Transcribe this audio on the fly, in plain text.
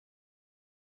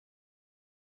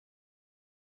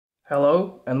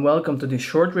Hello and welcome to this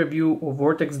short review of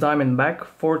Vortex Diamondback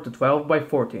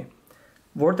 4-12x40.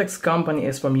 Vortex company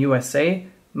is from USA,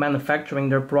 manufacturing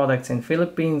their products in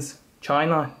Philippines,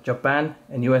 China, Japan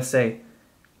and USA.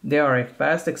 They are a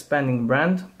fast expanding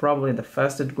brand, probably the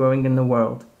fastest growing in the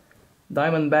world.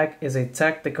 Diamondback is a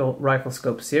tactical rifle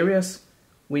scope series.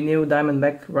 We knew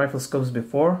Diamondback rifle scopes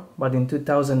before, but in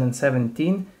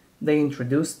 2017 they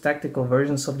introduced tactical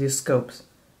versions of these scopes.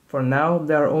 For now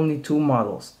there are only two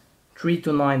models,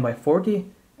 3-9x40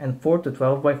 and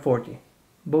 4-12x40.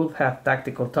 Both have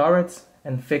tactical turrets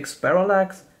and fixed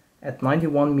parallax at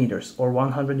 91 meters or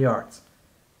 100 yards.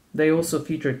 They also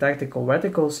feature tactical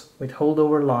reticles with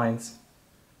holdover lines.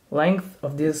 Length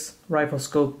of this rifle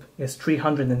scope is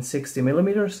 360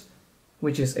 millimeters,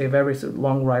 which is a very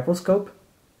long rifle scope.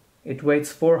 It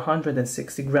weighs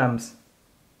 460 grams.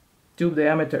 Tube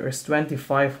diameter is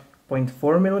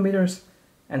 25.4 millimeters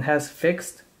and has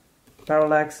fixed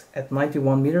parallax at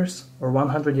 91 meters or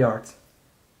 100 yards.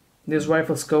 This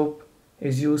rifle scope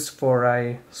is used for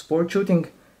a sport shooting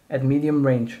at medium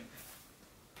range.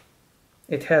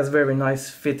 It has very nice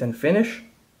fit and finish,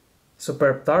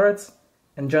 superb turrets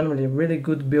and generally really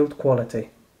good build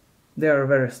quality. They are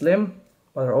very slim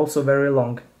but are also very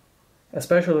long,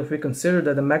 especially if we consider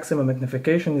that the maximum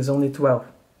magnification is only 12.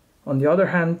 On the other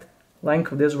hand,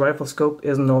 length of this rifle scope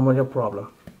is normally a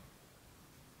problem.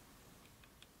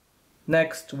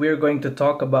 Next, we are going to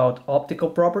talk about optical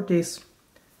properties.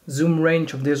 Zoom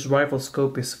range of this rifle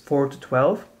scope is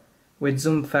 4-12 with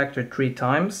zoom factor 3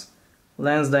 times.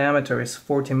 Lens diameter is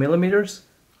 40 millimeters,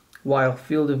 while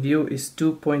field of view is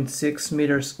 2.6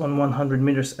 meters on 100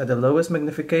 meters at the lowest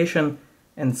magnification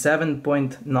and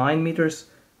 7.9 meters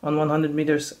on 100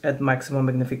 meters at maximum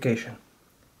magnification.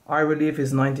 Eye relief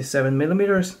is 97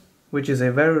 millimeters, which is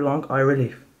a very long eye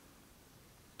relief.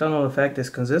 Tunnel effect is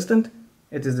consistent.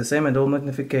 It is the same at all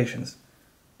magnifications.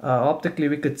 Optically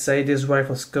we could say this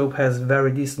rifle scope has very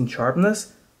decent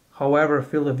sharpness, however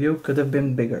field of view could have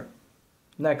been bigger.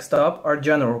 Next up are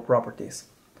general properties.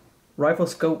 Rifle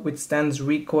scope withstands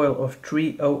recoil of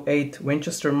 308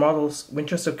 Winchester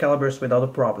calibers without a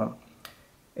problem.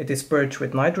 It is purged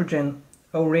with nitrogen.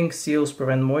 O-ring seals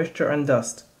prevent moisture and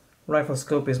dust. Rifle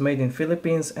scope is made in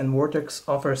Philippines and Vortex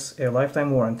offers a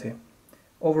lifetime warranty.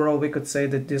 Overall, we could say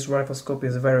that this rifle scope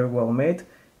is very well made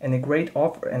and a great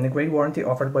warranty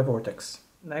offered by Vortex.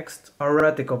 Next are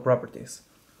reticle properties.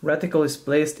 Reticle is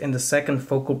placed in the second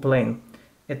focal plane.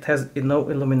 It has no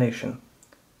illumination.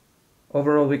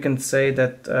 Overall, we can say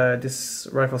that this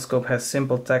rifle scope has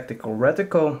simple tactical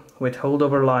reticle with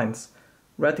holdover lines.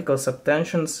 Reticle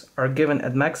subtensions are given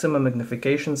at maximum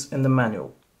magnifications in the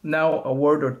manual. Now a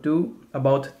word or two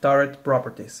about turret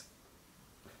properties.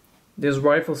 This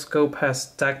rifle scope has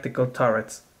tactical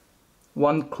turrets.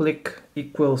 One click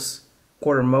equals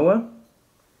quarter MOA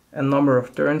and number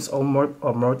of turns or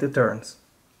multi-turns.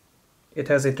 It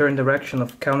has a turn direction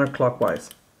of counterclockwise.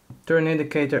 Turn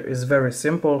indicator is very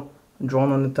simple,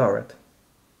 drawn on the turret.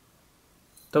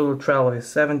 Total travel is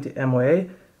 70 MOA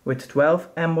with 12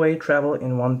 MOA travel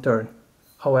in one turn.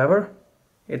 However,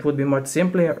 it would be much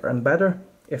simpler and better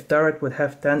if turret would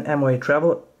have 10 MOA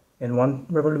travel in one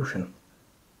revolution.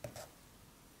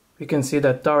 We can see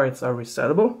that turrets are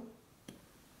resettable.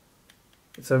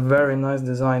 It's a very nice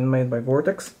design made by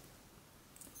Vortex.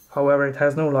 However, it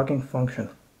has no locking function.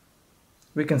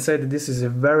 We can say that this is a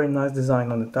very nice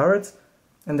design on the turrets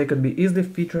and they could be easily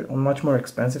featured on much more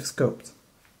expensive scopes.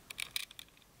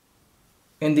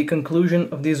 In the conclusion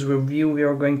of this review, we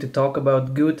are going to talk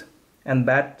about good and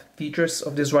bad features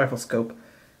of this rifle scope.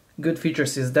 Good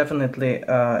features is definitely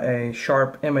a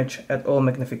sharp image at all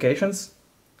magnifications,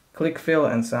 click feel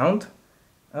and sound,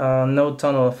 no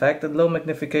tunnel effect at low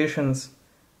magnifications,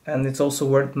 and it's also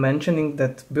worth mentioning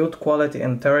that build quality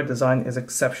and turret design is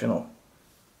exceptional.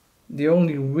 The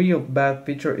only real bad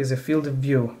feature is a field of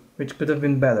view, which could have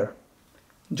been better.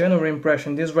 General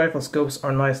impression, these rifle scopes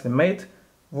are nicely made,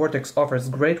 Vortex offers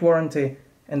great warranty,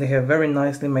 and they have very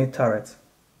nicely made turrets.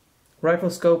 Rifle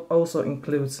scope also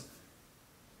includes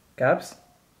caps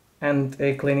and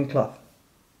a cleaning cloth.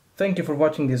 Thank you for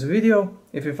watching this video.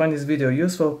 If you find this video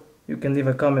useful, you can leave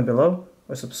a comment below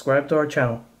or subscribe to our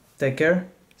channel. Take care,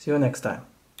 see you next time.